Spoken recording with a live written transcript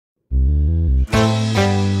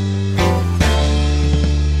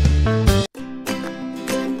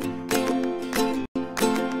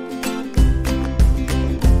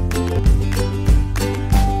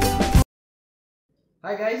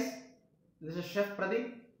is Chef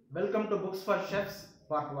Pradeep. Welcome to Books for Chefs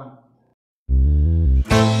Part 1.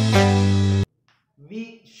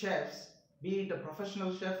 We chefs, be it a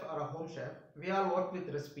professional chef or a home chef, we all work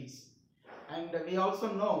with recipes. And we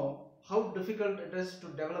also know how difficult it is to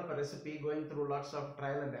develop a recipe going through lots of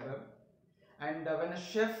trial and error. And when a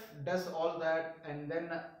chef does all that and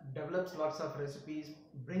then develops lots of recipes,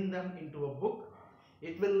 bring them into a book,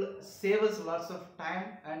 it will save us lots of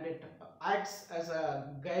time and it acts as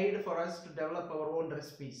a guide for us to develop our own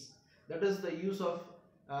recipes. That is the use of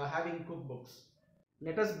having cookbooks.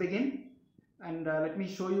 Let us begin, and let me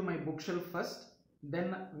show you my bookshelf first.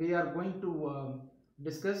 Then we are going to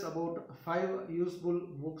discuss about 5 useful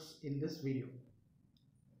books in this video.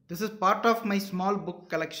 This is part of my small book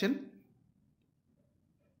collection.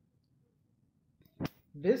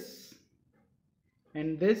 This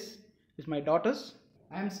and this is my daughter's.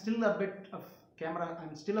 I am still a bit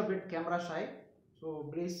camera shy, so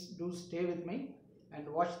please do stay with me and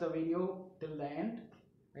watch the video till the end.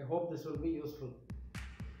 I hope this will be useful.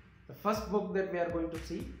 The first book that we are going to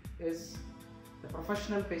see is The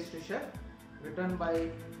Professional Pastry Chef, written by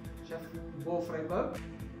Chef Bo Freiberg.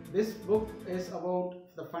 This book is about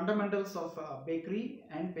the fundamentals of bakery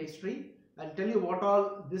and pastry. I'll tell you what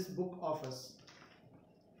all this book offers.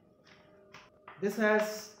 This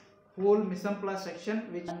has whole mise en place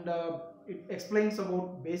section which it explains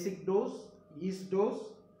about basic doughs, yeast doughs,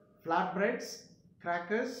 flatbreads,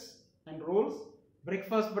 crackers and rolls,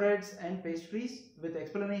 breakfast breads and pastries with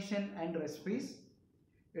explanation and recipes.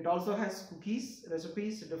 It also has cookies,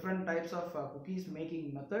 recipes, different types of cookies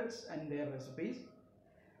making methods and their recipes,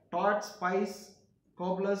 tarts, pies,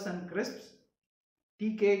 cobblers and crisps,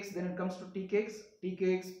 tea cakes. Then it comes to tea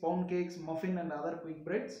cakes, pound cakes, muffin and other quick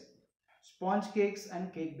breads, sponge cakes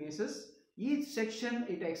and cake bases. Each section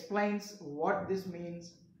it explains what this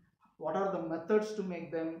means, what are the methods to make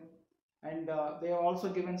them, and they are also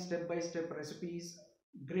given step-by-step recipes,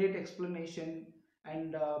 great explanation,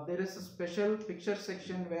 and there is a special picture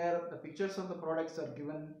section where the pictures of the products are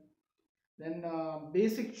given. Then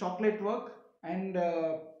basic chocolate work and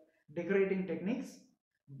decorating techniques,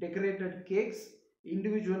 decorated cakes,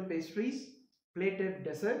 individual pastries, plated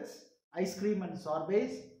desserts, ice cream and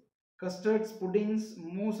sorbets, custards, puddings,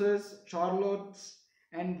 mousses, charlottes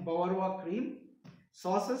and bavarois cream,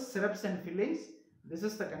 sauces, syrups and fillings. This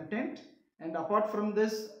is the content. And apart from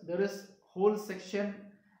this, there is whole section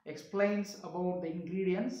explains about the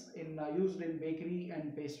ingredients used in bakery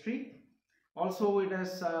and pastry. Also it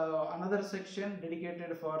has another section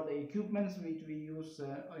dedicated for the equipments which we use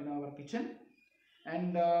in our kitchen.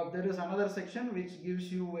 And there is another section which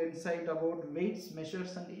gives you insight about weights,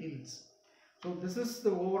 measures and yields. So this is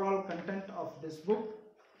the overall content of this book.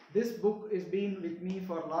 This book is been with me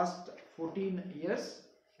for last 14 years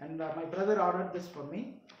and my brother ordered this for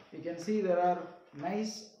me. You can see there are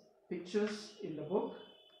nice pictures in the book.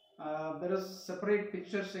 There is separate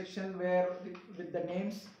picture section where with the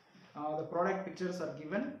names, the product pictures are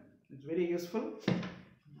given. It's very useful.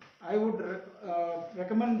 I would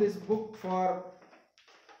recommend this book for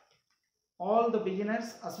all the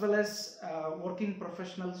beginners as well as working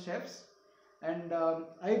professional chefs. And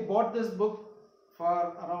I bought this book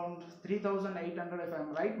for around 3,800 if I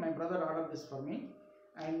am right. My brother ordered this for me.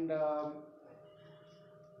 And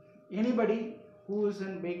anybody who is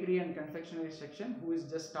in bakery and confectionery section, who is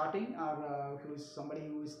just starting, or who is somebody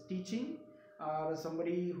who is teaching, or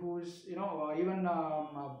somebody who is even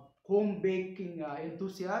home baking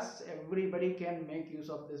enthusiasts, everybody can make use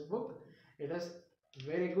of this book. It is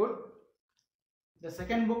very good. The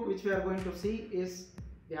second book which we are going to see is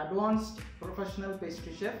The Advanced Professional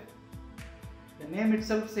Pastry Chef. The name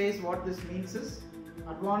itself says what this means is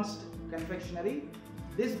advanced confectionery.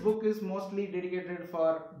 This book is mostly dedicated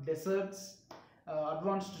for desserts,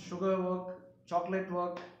 advanced sugar work, chocolate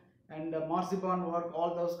work and marzipan work,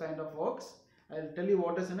 all those kind of works. I'll tell you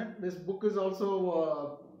what is in it. This book is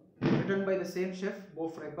also written by the same chef, Bo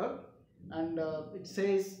Freiberg, and it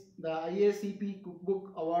says the IACP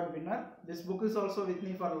Cookbook Award winner. This book is also with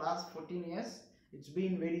me for the last 14 years. It's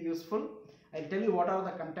been very useful. I'll tell you what are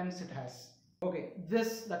the contents it has. Okay,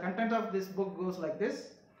 the content of this book goes like this: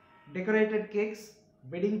 decorated cakes,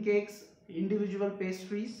 wedding cakes, individual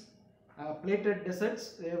pastries, plated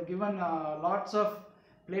desserts. They have given lots of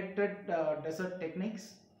plated dessert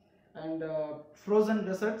techniques, and frozen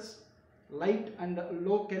desserts, light and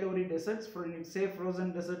low calorie desserts. For say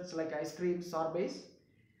frozen desserts like ice cream, sorbets,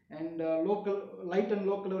 and light and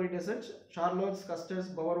low calorie desserts, charlottes, custards,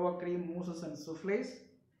 bavarois cream, mousses and souffles.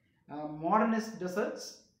 Modernist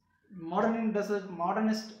desserts.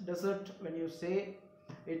 Modernist dessert, when you say,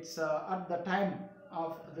 it's at the time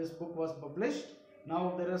of this book was published.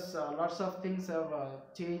 Now there is lots of things have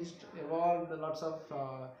changed, evolved, lots of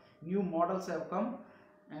new models have come,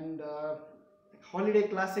 and holiday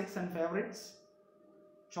classics and favorites,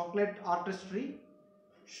 chocolate artistry,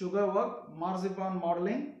 sugar work, marzipan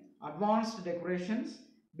modeling, advanced decorations,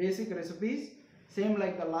 basic recipes, same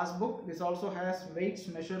like the last book. This also has weights,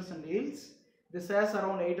 measures and yields. This has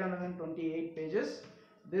around 828 pages.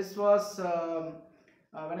 This was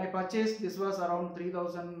when I purchased, this was around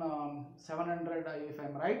 3700 if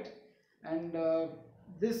I'm right. And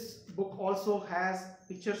this book also has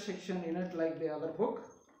picture section in it like the other book,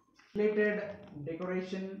 related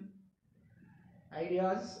decoration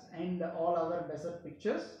ideas and all other dessert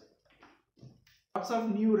pictures. Lots of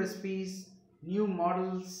new recipes, new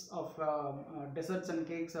models of desserts and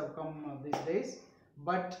cakes have come these days,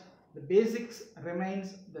 but the basics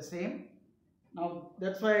remains the same. Now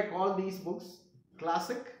that's why I call these books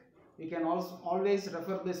classic. You can also always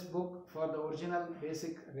refer this book for the original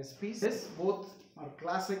basic recipes. This both are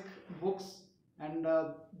classic books, and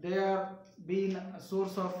they are being a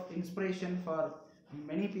source of inspiration for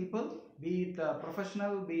many people, be it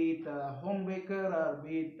professional, be it home baker, or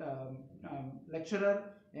be it lecturer,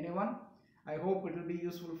 anyone. I hope it will be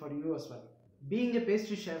useful for you as well. Being a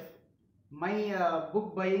pastry chef, my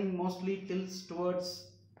book buying mostly tilts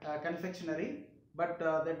towards confectionery, but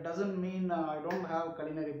that doesn't mean I don't have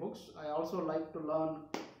culinary books. I also like to learn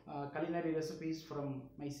culinary recipes from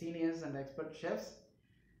my seniors and expert chefs.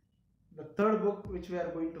 The third book which we are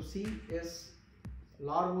going to see is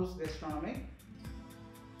Larvus Gastronomic.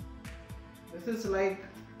 This is like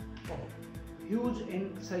a huge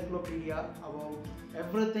encyclopedia about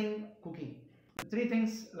everything cooking. The three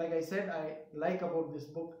things, like I said, I like about this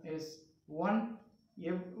book is, one,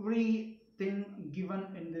 everything given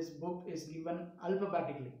in this book is given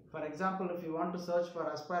alphabetically. For example, if you want to search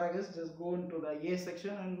for asparagus, just go into the A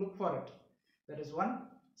section and look for it. That is one.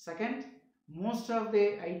 Second, most of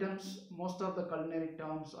the items, most of the culinary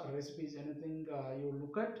terms or recipes, anything you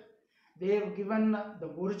look at, they have given the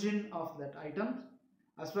origin of that item,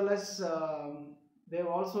 as well as they have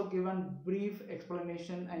also given brief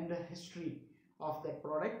explanation and the history of that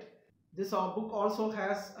product. This book also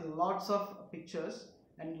has lots of pictures,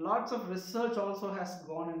 and lots of research also has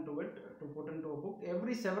gone into it to put into a book.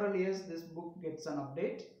 Every several years this book gets an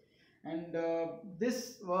update, and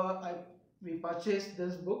we purchased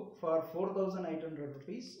this book for 4,800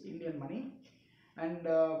 rupees Indian money. And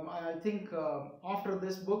I think after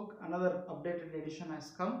this book another updated edition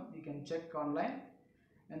has come. You can check online,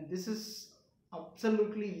 and this is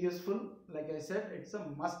absolutely useful. Like I said, it's a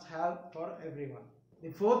must have for everyone. The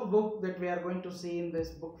fourth book that we are going to see in this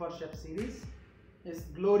Book for Chef series is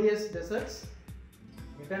Glorious Desserts,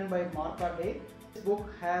 written by Martha Day. This book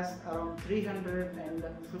has around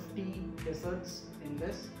 350 desserts in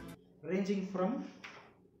this, ranging from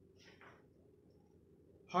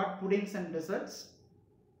hot puddings and desserts,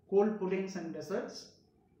 cold puddings and desserts,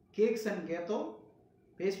 cakes and gâteaux,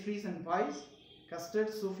 pastries and pies,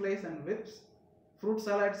 custards, soufflés and whips, fruit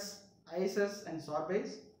salads, ices and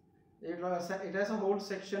sorbets. It has a whole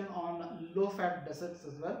section on low-fat desserts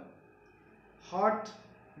as well. Hot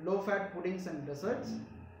low-fat puddings and desserts,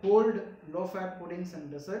 cold low-fat puddings and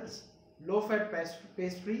desserts, low-fat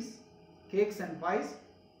pastries, cakes and pies,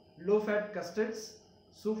 low-fat custards,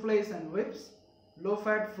 soufflés and whips,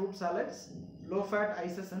 low-fat fruit salads, low-fat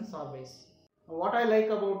ices and sorbets. What I like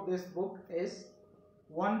about this book is,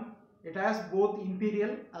 one, it has both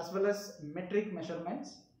imperial as well as metric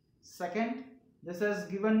measurements. Second, this has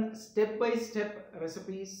given step-by-step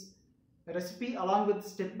recipe along with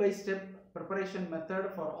step-by-step preparation method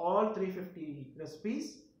for all 350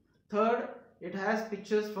 recipes. Third, it has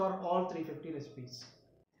pictures for all 350 recipes.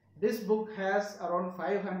 This book has around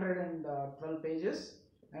 512 pages,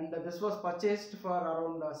 and this was purchased for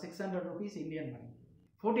around 600 rupees Indian money.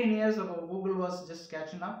 14 years ago, Google was just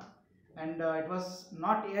catching up, and it was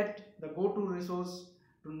not yet the go-to resource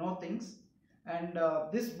to know things. And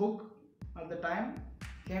this book at the time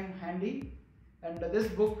came handy, and this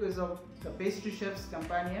book is of the Pastry Chef's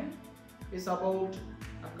Companion. It's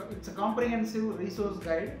a comprehensive resource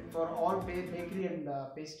guide for all bakery and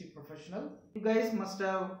pastry professional. You guys must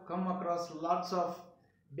have come across lots of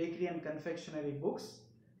bakery and confectionery books,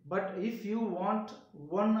 but if you want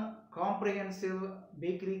one comprehensive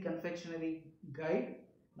bakery confectionery guide,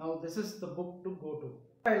 now this is the book to go to.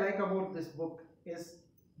 What I like about this book is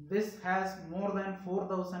this has more than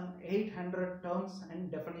 4,800 terms and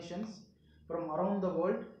definitions from around the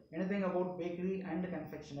world, anything about bakery and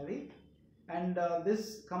confectionery. And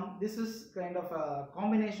this is kind of a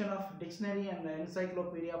combination of dictionary and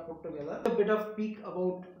encyclopedia put together. A bit of peek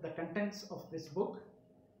about the contents of this book.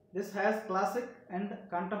 This has classic and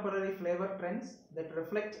contemporary flavor trends that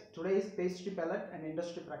reflect today's pastry palette and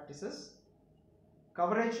industry practices.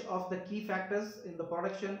 Coverage of the key factors in the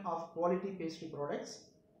production of quality pastry products.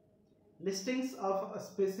 Listings of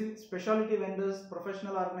specialty vendors,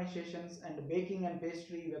 professional organizations, and baking and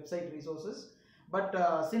pastry website resources. But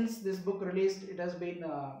since this book released, it has been,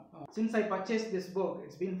 since I purchased this book,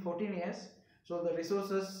 it's been 14 years. So the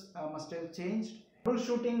resources must have changed.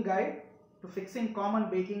 Troubleshooting guide to fixing common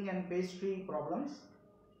baking and pastry problems.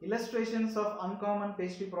 Illustrations of uncommon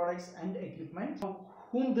pastry products and equipment. For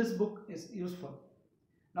whom this book is useful.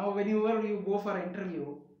 Now whenever you go for an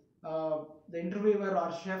interview, the interviewer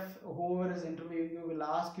or chef, whoever is interviewing you, will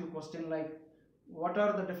ask you question like, what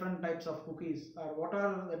are the different types of cookies, or what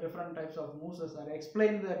are the different types of mousses, or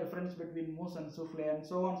explain the difference between mousse and souffle, and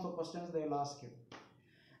so on. So questions they will ask you.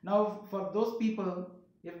 Now for those people,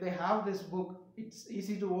 if they have this book, it's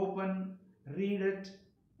easy to open, read it,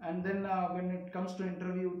 and then when it comes to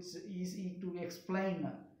interview, it's easy to explain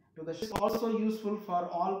to the chef. It's also useful for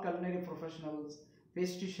all culinary professionals,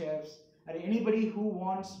 pastry chefs, or anybody who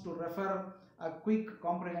wants to refer a quick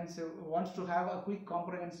comprehensive, wants to have a quick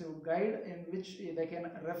comprehensive guide in which they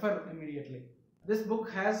can refer immediately. This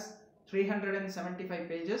book has 375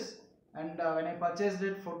 pages, and when I purchased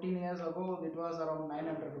it 14 years ago, it was around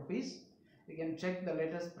 900 rupees. You can check the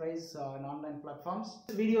latest price on online platforms.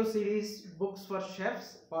 This video series, Books for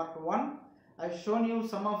Chefs, Part 1. I've shown you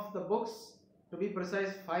some of the books, to be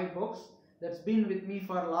precise 5 books, that's been with me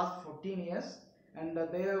for last 14 years. And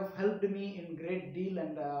they have helped me in great deal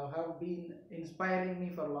and have been inspiring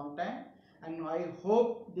me for a long time. And I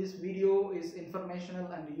hope this video is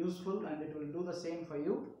informational and useful, and it will do the same for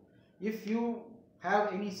you. If you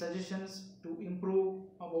have any suggestions to improve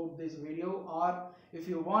about this video, or if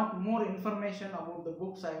you want more information about the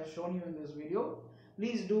books I have shown you in this video,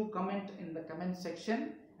 please do comment in the comment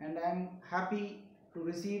section, and I am happy to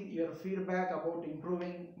receive your feedback about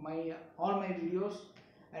improving all my videos.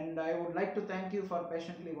 And I would like to thank you for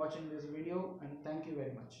patiently watching this video, and thank you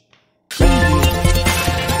very much.